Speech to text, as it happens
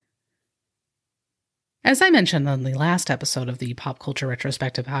As I mentioned on the last episode of the Pop Culture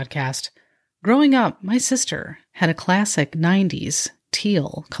Retrospective podcast, growing up, my sister had a classic 90s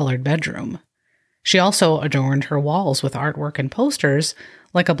teal-colored bedroom. She also adorned her walls with artwork and posters,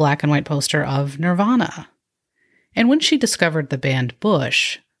 like a black and white poster of Nirvana. And when she discovered the band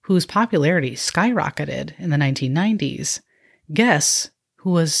Bush, whose popularity skyrocketed in the 1990s, guess who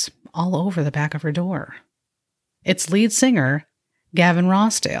was all over the back of her door? Its lead singer, Gavin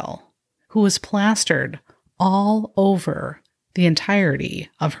Rossdale, who was plastered all over the entirety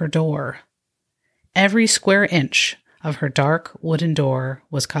of her door. Every square inch of her dark wooden door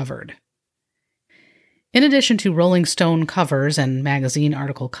was covered. In addition to Rolling Stone covers and magazine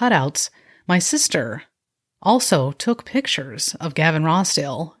article cutouts, my sister also took pictures of Gavin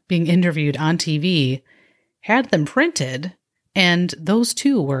Rossdale being interviewed on TV, had them printed, and those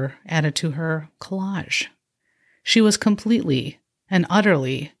too were added to her collage. She was completely and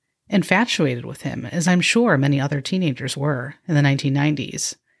utterly infatuated with him, as I'm sure many other teenagers were in the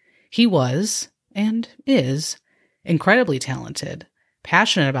 1990s. He was, and is, incredibly talented,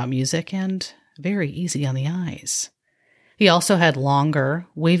 passionate about music, and very easy on the eyes. He also had longer,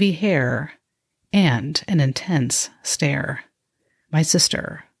 wavy hair and an intense stare. My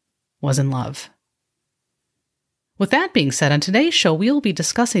sister was in love. With that being said, on today's show, we will be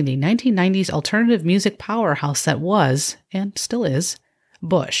discussing the 1990s alternative music powerhouse that was, and still is,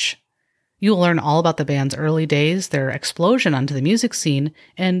 Bush. You will learn all about the band's early days, their explosion onto the music scene,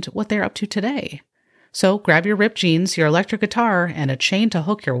 and what they're up to today. So grab your ripped jeans, your electric guitar, and a chain to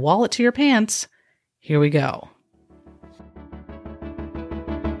hook your wallet to your pants. Here we go.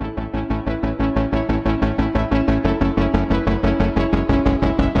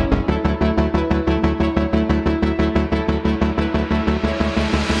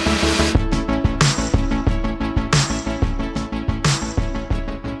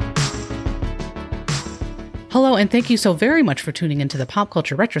 Hello, and thank you so very much for tuning into the Pop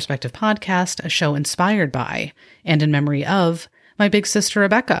Culture Retrospective podcast, a show inspired by and in memory of my big sister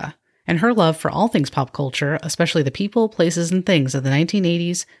Rebecca and her love for all things pop culture, especially the people, places, and things of the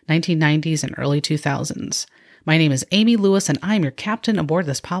 1980s, 1990s, and early 2000s. My name is Amy Lewis, and I'm your captain aboard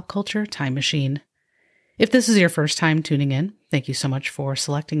this pop culture time machine. If this is your first time tuning in, thank you so much for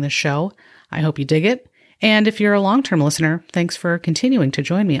selecting this show. I hope you dig it. And if you're a long-term listener, thanks for continuing to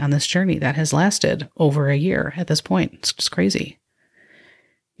join me on this journey that has lasted over a year at this point. It's just crazy.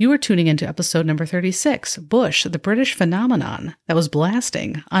 You are tuning into episode number 36, Bush, the British phenomenon that was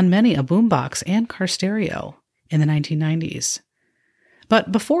blasting on many a boombox and car stereo in the 1990s.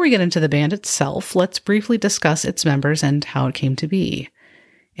 But before we get into the band itself, let's briefly discuss its members and how it came to be.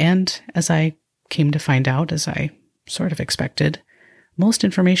 And as I came to find out, as I sort of expected, most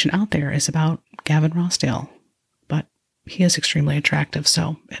information out there is about Gavin Rossdale, but he is extremely attractive,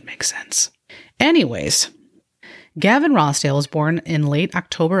 so it makes sense. Anyways, Gavin Rossdale was born in late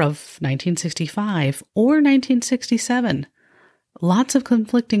October of 1965 or 1967. Lots of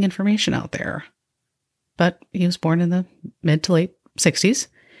conflicting information out there. But he was born in the mid to late 60s.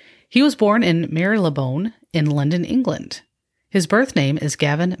 He was born in Marylebone in London, England. His birth name is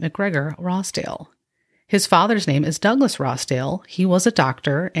Gavin McGregor Rossdale. His father's name is Douglas Rossdale. He was a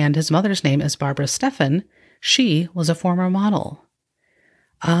doctor, and his mother's name is Barbara Steffen. She was a former model.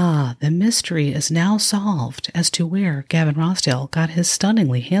 Ah, the mystery is now solved as to where Gavin Rossdale got his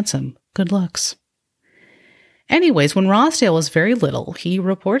stunningly handsome good looks. Anyways, when Rossdale was very little, he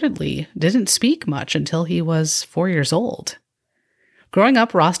reportedly didn't speak much until he was 4 years old. Growing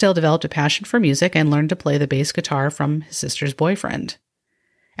up, Rossdale developed a passion for music and learned to play the bass guitar from his sister's boyfriend.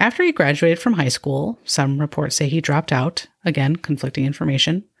 After he graduated from high school, some reports say he dropped out. Again, conflicting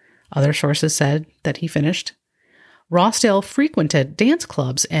information. Other sources said that he finished. Rossdale frequented dance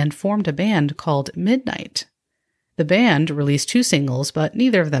clubs and formed a band called Midnight. The band released 2 singles, but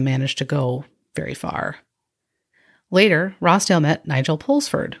neither of them managed to go very far. Later, Rossdale met Nigel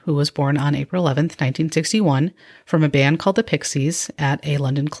Pulsford, who was born on April 11th, 1961, from a band called the Pixies at a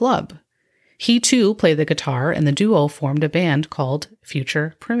London club. He, too, played the guitar, and the duo formed a band called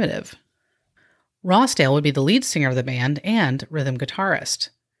Future Primitive. Rossdale would be the lead singer of the band and rhythm guitarist.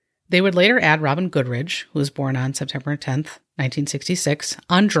 They would later add Robin Goodridge, who was born on September 10th, 1966,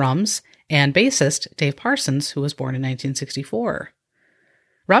 on drums, and bassist Dave Parsons, who was born in 1964.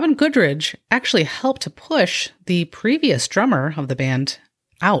 Robin Goodridge actually helped to push the previous drummer of the band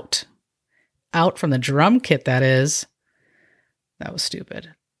out from the drum kit, that is. That was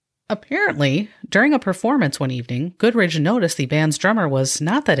stupid. Apparently, during a performance one evening, Goodridge noticed the band's drummer was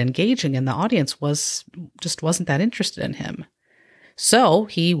not that engaging and the audience wasn't that interested in him. So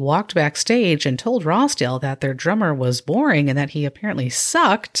he walked backstage and told Rossdale that their drummer was boring and that he apparently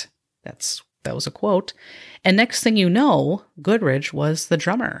sucked. That's That was a quote. And next thing you know, Goodrich was the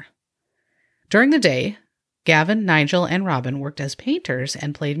drummer. During the day, Gavin, Nigel, and Robin worked as painters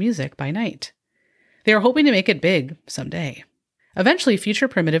and played music by night. They were hoping to make it big someday. Eventually, Future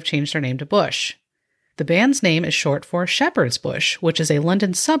Primitive changed their name to Bush. The band's name is short for Shepherd's Bush, which is a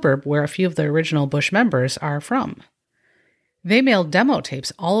London suburb where a few of the original Bush members are from. They mailed demo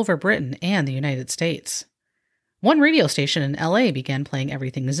tapes all over Britain and the United States. One radio station in LA began playing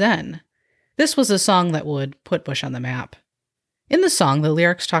Everything Zen. This was a song that would put Bush on the map. In the song, the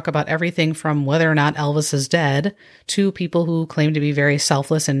lyrics talk about everything from whether or not Elvis is dead to people who claim to be very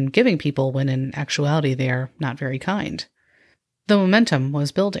selfless and giving people when in actuality they are not very kind. The momentum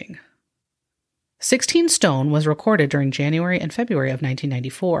was building. 16 Stone was recorded during January and February of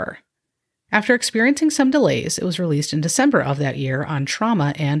 1994. After experiencing some delays, it was released in December of that year on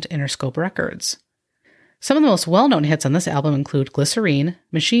Trauma and Interscope Records. Some of the most well-known hits on this album include Glycerine,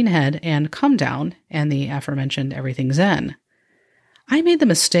 Machine Head, and Come Down, and the aforementioned Everything Zen. I made the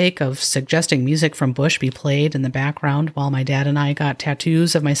mistake of suggesting music from Bush be played in the background while my dad and I got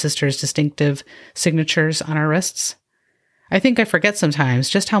tattoos of my sister's distinctive signatures on our wrists. I think I forget sometimes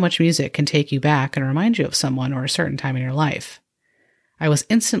just how much music can take you back and remind you of someone or a certain time in your life. I was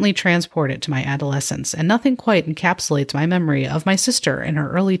instantly transported to my adolescence, and nothing quite encapsulates my memory of my sister in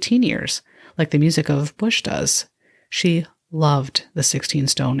her early teen years like the music of Bush does. She loved the 16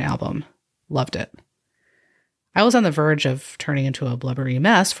 Stone album. Loved it. I was on the verge of turning into a blubbery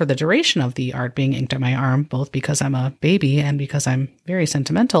mess for the duration of the art being inked on my arm, both because I'm a baby and because I'm very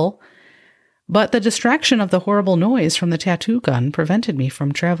sentimental. But the distraction of the horrible noise from the tattoo gun prevented me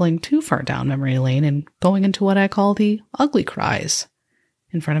from traveling too far down memory lane and going into what I call the ugly cries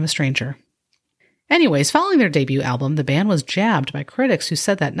in front of a stranger. Anyways, following their debut album, the band was jabbed by critics who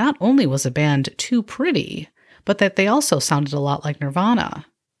said that not only was the band too pretty, but that they also sounded a lot like Nirvana.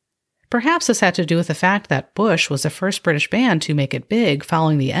 Perhaps this had to do with the fact that Bush was the first British band to make it big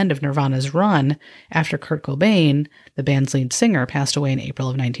following the end of Nirvana's run after Kurt Cobain, the band's lead singer, passed away in April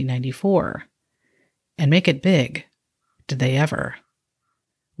of 1994. And make it big. Did they ever?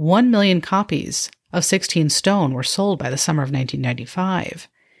 1 million copies of 16 Stone were sold by the summer of 1995.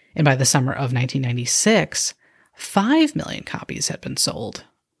 And by the summer of 1996, 5 million copies had been sold.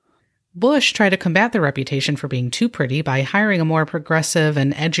 Bush tried to combat their reputation for being too pretty by hiring a more progressive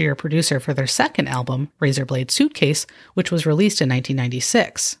and edgier producer for their second album, Razorblade Suitcase, which was released in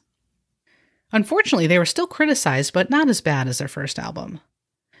 1996. Unfortunately, they were still criticized, but not as bad as their first album.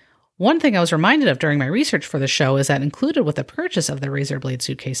 One thing I was reminded of during my research for the show is that included with the purchase of the Razorblade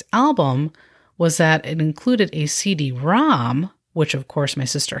Suitcase album was that it included a CD-ROM, which of course my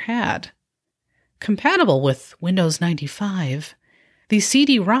sister had. Compatible with Windows 95, the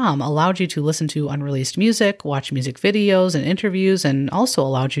CD-ROM allowed you to listen to unreleased music, watch music videos and interviews, and also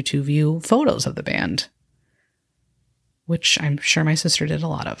allowed you to view photos of the band, which I'm sure my sister did a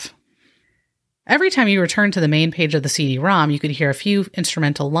lot of. Every time you returned to the main page of the CD-ROM, you could hear a few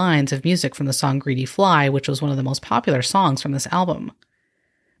instrumental lines of music from the song Greedy Fly, which was one of the most popular songs from this album.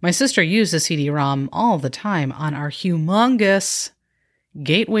 My sister used the CD-ROM all the time on our humongous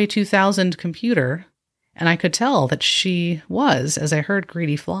Gateway 2000 computer, and I could tell that she was as I heard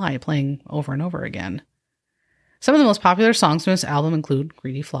Greedy Fly playing over and over again. Some of the most popular songs from this album include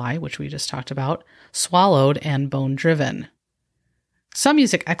Greedy Fly, which we just talked about, Swallowed, and Bone Driven. Some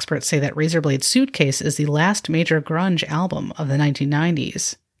music experts say that Razorblade Suitcase is the last major grunge album of the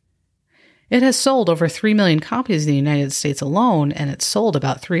 1990s. It has sold over 3 million copies in the United States alone, and it sold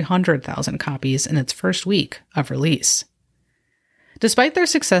about 300,000 copies in its first week of release. Despite their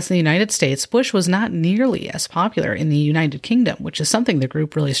success in the United States, Bush was not nearly as popular in the United Kingdom, which is something the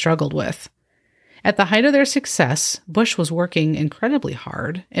group really struggled with. At the height of their success, Bush was working incredibly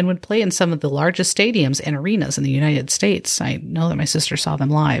hard and would play in some of the largest stadiums and arenas in the United States. I know that my sister saw them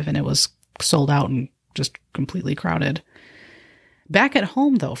live, and it was sold out and just completely crowded. Back at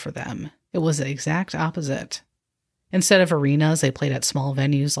home, though, for them, it was the exact opposite. Instead of arenas, they played at small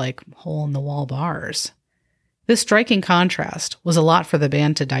venues like hole-in-the-wall bars. This striking contrast was a lot for the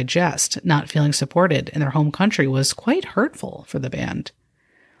band to digest. Not feeling supported in their home country was quite hurtful for the band.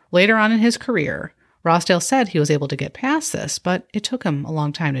 Later on in his career, Rossdale said he was able to get past this, but it took him a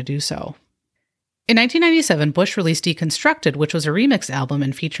long time to do so. In 1997, Bush released Deconstructed, which was a remix album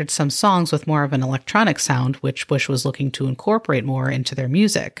and featured some songs with more of an electronic sound, which Bush was looking to incorporate more into their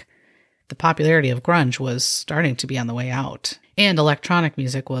music. The popularity of grunge was starting to be on the way out, and electronic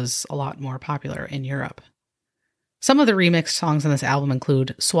music was a lot more popular in Europe. Some of the remixed songs on this album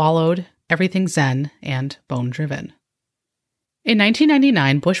include Swallowed, Everything Zen, and Bone Driven. In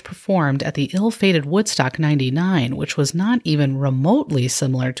 1999, Bush performed at the ill-fated Woodstock 99, which was not even remotely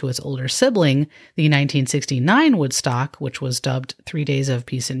similar to its older sibling, the 1969 Woodstock, which was dubbed 3 Days of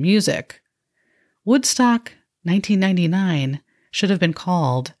Peace and Music. Woodstock 1999 should have been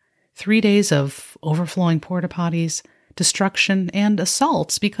called 3 Days of Overflowing Porta Potties, Destruction, and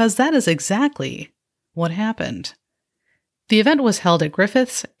Assaults, because that is exactly what happened. The event was held at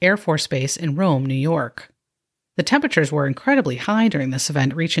Griffiths Air Force Base in Rome, New York. The temperatures were incredibly high during this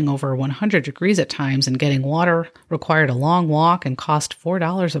event, reaching over 100 degrees at times, and getting water required a long walk and cost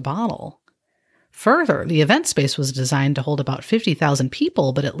 $4 a bottle. Further, the event space was designed to hold about 50,000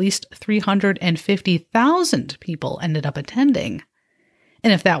 people, but at least 350,000 people ended up attending.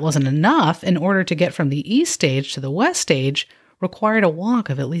 And if that wasn't enough, in order to get from the east stage to the west stage, required a walk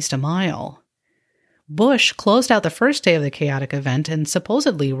of at least a mile. Bush closed out the first day of the chaotic event and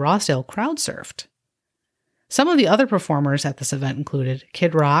supposedly Rossdale crowd surfed. Some of the other performers at this event included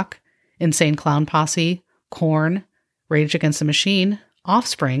Kid Rock, Insane Clown Posse, Korn, Rage Against the Machine,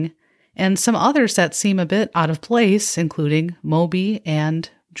 Offspring, and some others that seem a bit out of place, including Moby and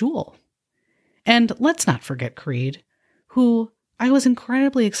Jewel. And let's not forget Creed, who I was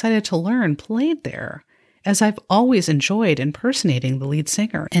incredibly excited to learn played there, as I've always enjoyed impersonating the lead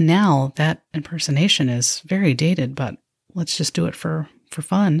singer. And now that impersonation is very dated, but let's just do it for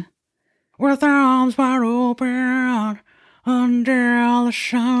fun. With their arms wide open under the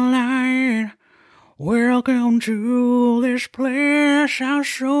sunlight, welcome to this place, I'll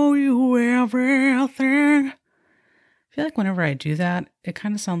show you everything. I feel like whenever I do that, it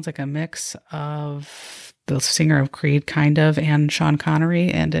kind of sounds like a mix of the singer of Creed, kind of, and Sean Connery,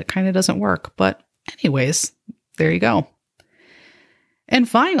 and it kind of doesn't work. But anyways, there you go. And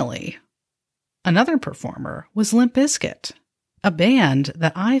finally, another performer was Limp Bizkit, a band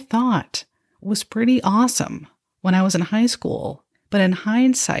that I thought was pretty awesome when I was in high school. But in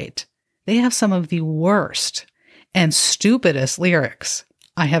hindsight, they have some of the worst and stupidest lyrics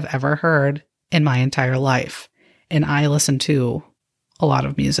I have ever heard in my entire life. And I listen to a lot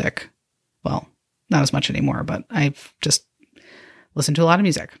of music. Well, not as much anymore, but I've just listened to a lot of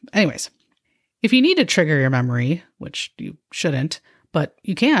music. Anyways, if you need to trigger your memory, which you shouldn't, but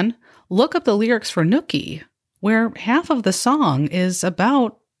you can, look up the lyrics for Nookie, where half of the song is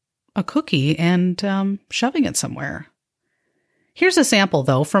about a cookie and shoving it somewhere. Here's a sample,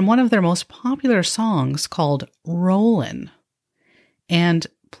 though, from one of their most popular songs called Rollin'. And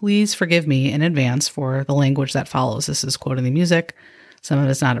please forgive me in advance for the language that follows. This is quoting the music. Some of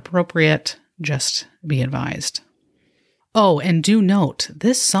it's not appropriate. Just be advised. Oh, and do note,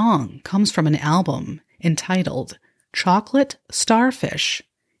 this song comes from an album entitled Chocolate Starfish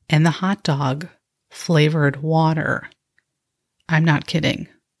and the Hot Dog Flavored Water. I'm not kidding.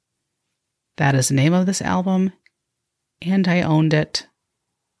 That is the name of this album, and I owned it,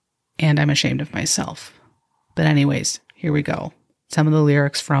 and I'm ashamed of myself. But anyways, here we go. Some of the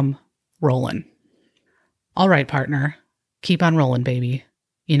lyrics from Rollin'. All right, partner. Keep on rolling, baby.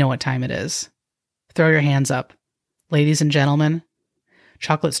 You know what time it is. Throw your hands up. Ladies and gentlemen,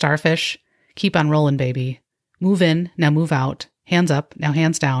 chocolate starfish, keep on rolling, baby. Move in, now move out. Hands up, now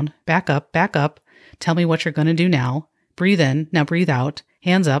hands down. Back up, back up. Tell me what you're going to do now. Breathe in, now breathe out.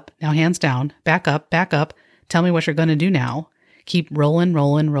 Hands up, now hands down. Back up, back up. Tell me what you're going to do now. Keep rolling,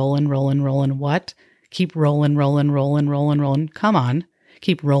 rolling, rolling, rolling, rolling. What? Keep rolling, rolling, rolling, rolling, rolling. Come on.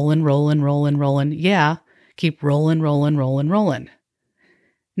 Keep rolling, rolling, rolling, rolling. Yeah. Keep rolling, rolling, rolling, rolling.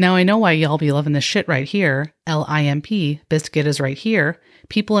 Now I know why y'all be loving this shit right here. L-I-M-P, biscuit is right here.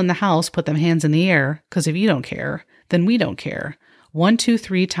 People in the house put them hands in the air, because if you don't care, then we don't care. 1, 2,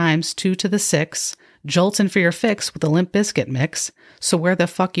 3 times 2 to the 6. Jolts in for your fix with a Limp Bizkit mix. So where the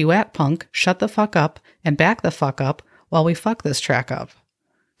fuck you at, punk? Shut the fuck up and back the fuck up while we fuck this track up.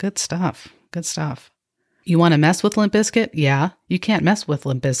 Good stuff. Good stuff. You want to mess with Limp Bizkit? Yeah. You can't mess with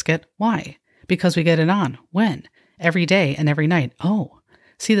Limp Bizkit. Why? Because we get it on. When? Every day and every night. Oh.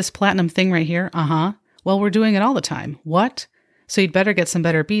 See this platinum thing right here? Uh-huh. Well, we're doing it all the time. What? So you'd better get some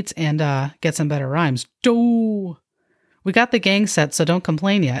better beats and get some better rhymes. Doh! We got the gang set, so don't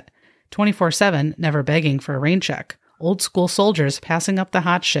complain yet. 24/7, never begging for a rain check. Old school soldiers passing up the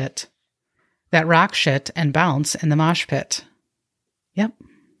hot shit. That rock shit and bounce in the mosh pit. Yep,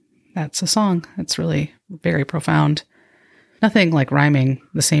 that's a song. It's really very profound. Nothing like rhyming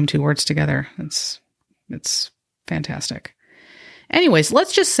the same 2 words together. It's fantastic. Anyways,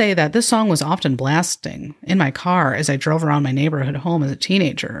 let's just say that this song was often blasting in my car as I drove around my neighborhood home as a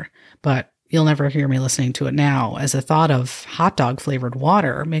teenager, but you'll never hear me listening to it now, as the thought of hot dog flavored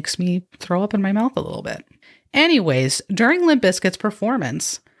water makes me throw up in my mouth a little bit. Anyways, during Limp Bizkit's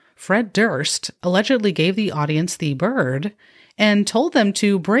performance, Fred Durst allegedly gave the audience the bird and told them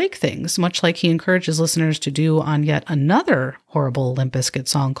to break things, much like he encourages listeners to do on yet another horrible Limp Bizkit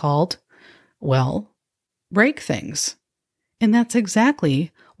song called, well, Break Things. And that's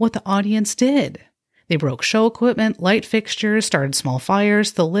exactly what the audience did. They broke show equipment, light fixtures, started small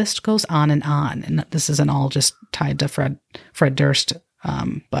fires. The list goes on. And this isn't all just tied to Fred Durst,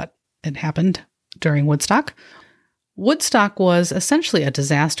 but it happened during Woodstock. Woodstock was essentially a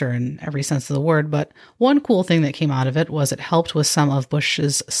disaster in every sense of the word, but one cool thing that came out of it was it helped with some of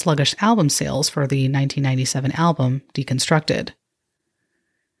Bush's sluggish album sales for the 1997 album, Deconstructed.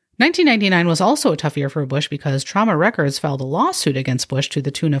 1999 was also a tough year for Bush because Trauma Records filed a lawsuit against Bush to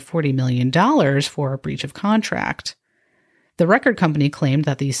the tune of $40 million for a breach of contract. The record company claimed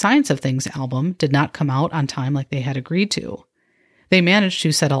that the Science of Things album did not come out on time like they had agreed to. They managed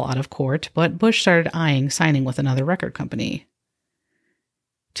to settle out of court, but Bush started eyeing signing with another record company.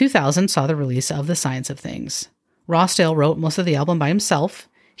 2000 saw the release of The Science of Things. Rossdale wrote most of the album by himself.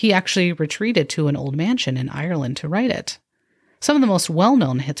 He actually retreated to an old mansion in Ireland to write it. Some of the most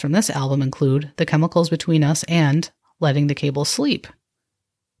well-known hits from this album include The Chemicals Between Us and Letting the Cable Sleep.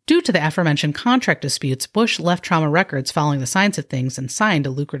 Due to the aforementioned contract disputes, Bush left Trauma Records following The Science of Things and signed a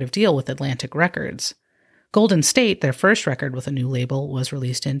lucrative deal with Atlantic Records. Golden State, their first record with a new label, was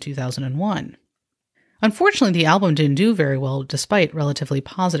released in 2001. Unfortunately, the album didn't do very well despite relatively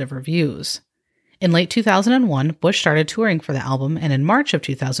positive reviews. In late 2001, Bush started touring for the album, and in March of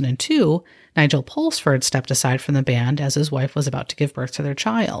 2002, Nigel Pulsford stepped aside from the band as his wife was about to give birth to their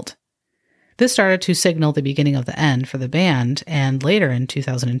child. This started to signal the beginning of the end for the band, and later in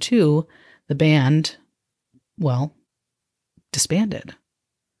 2002, the band, disbanded.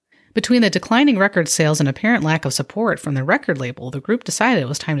 Between the declining record sales and apparent lack of support from the record label, the group decided it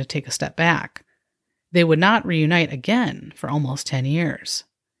was time to take a step back. They would not reunite again for almost 10 years.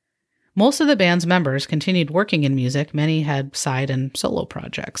 Most of the band's members continued working in music. Many had side and solo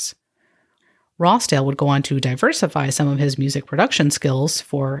projects. Rossdale would go on to diversify some of his music production skills.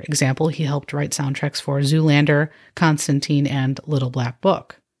 For example, he helped write soundtracks for Zoolander, Constantine, and Little Black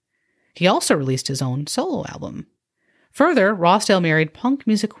Book. He also released his own solo album. Further, Rossdale married punk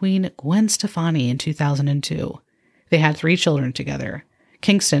music queen Gwen Stefani in 2002. They had 3 children together,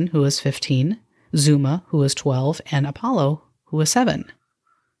 Kingston, who was 15, Zuma, who was 12, and Apollo, who was 7.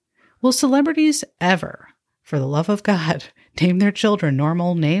 Will celebrities ever, for the love of God, name their children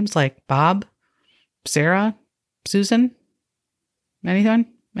normal names like Bob, Sarah, Susan? Anyone?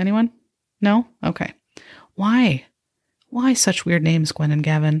 No? Okay. Why? Why such weird names, Gwen and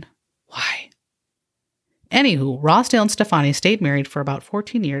Gavin? Why? Anywho, Rossdale and Stefani stayed married for about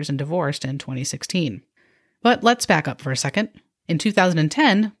 14 years and divorced in 2016. But let's back up for a second. In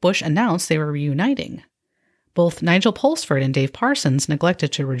 2010, Bush announced they were reuniting. Both Nigel Pulsford and Dave Parsons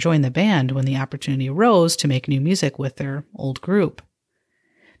neglected to rejoin the band when the opportunity arose to make new music with their old group.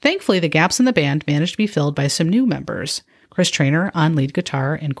 Thankfully, the gaps in the band managed to be filled by some new members, Chris Traynor on lead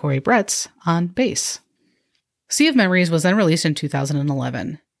guitar and Corey Bretz on bass. Sea of Memories was then released in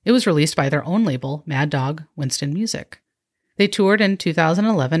 2011. It was released by their own label, Mad Dog Winston Music. They toured in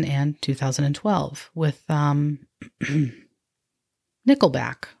 2011 and 2012 with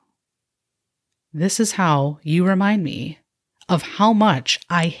Nickelback. This is how you remind me of how much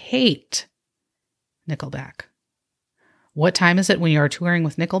I hate Nickelback. What time is it when you are touring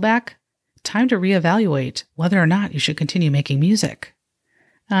with Nickelback? Time to reevaluate whether or not you should continue making music.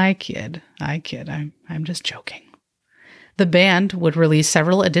 I kid. I'm just joking. The band would release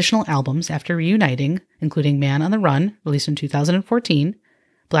several additional albums after reuniting, including Man on the Run, released in 2014,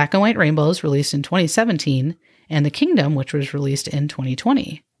 Black and White Rainbows, released in 2017, and The Kingdom, which was released in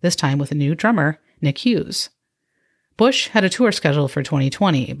 2020, this time with a new drummer, Nick Hughes. Bush had a tour scheduled for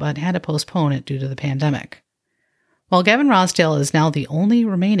 2020, but had to postpone it due to the pandemic. While Gavin Rossdale is now the only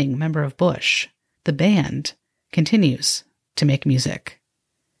remaining member of Bush, the band continues to make music.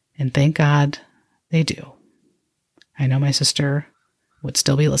 And thank God they do. I know my sister would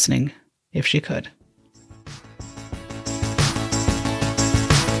still be listening if she could.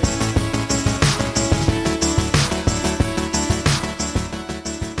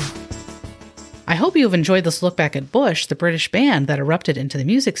 I hope you have enjoyed this look back at Bush, the British band that erupted into the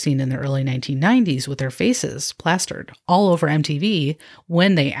music scene in the early 1990s with their faces plastered all over MTV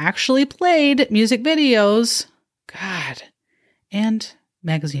when they actually played music videos. God. And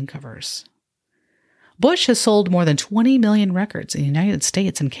magazine covers. Bush has sold more than 20 million records in the United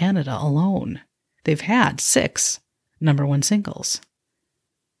States and Canada alone. They've had 6 #1 singles.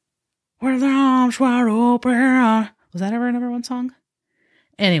 With the arms wide open. Was that ever a #1 song?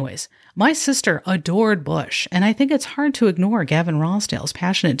 Anyways, my sister adored Bush, and I think it's hard to ignore Gavin Rossdale's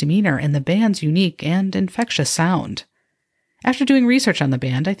passionate demeanor and the band's unique and infectious sound. After doing research on the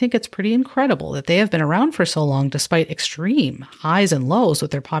band, I think it's pretty incredible that they have been around for so long despite extreme highs and lows with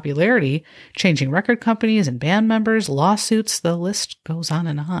their popularity, changing record companies and band members, lawsuits, the list goes on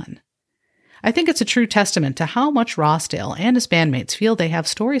and on. I think it's a true testament to how much Rossdale and his bandmates feel they have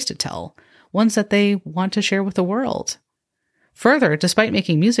stories to tell, ones that they want to share with the world. Further, despite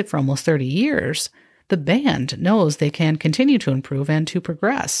making music for almost 30 years, the band knows they can continue to improve and to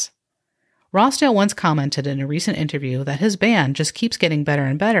progress. Rossdale once commented in a recent interview that his band just keeps getting better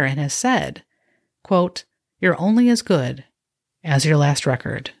and better and has said, quote, "You're only as good as your last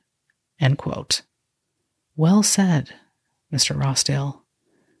record," end quote. Well said, Mr. Rossdale.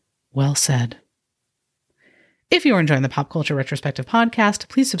 Well said. If you are enjoying the Pop Culture Retrospective podcast,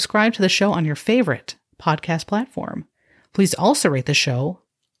 please subscribe to the show on your favorite podcast platform. Please also rate the show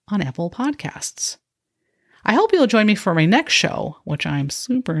on Apple Podcasts. I hope you'll join me for my next show, which I'm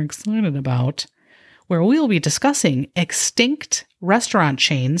super excited about, where we will be discussing extinct restaurant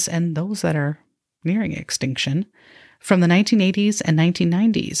chains and those that are nearing extinction from the 1980s and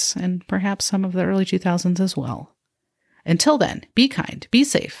 1990s, and perhaps some of the early 2000s as well. Until then, be kind, be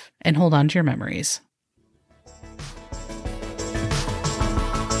safe, and hold on to your memories.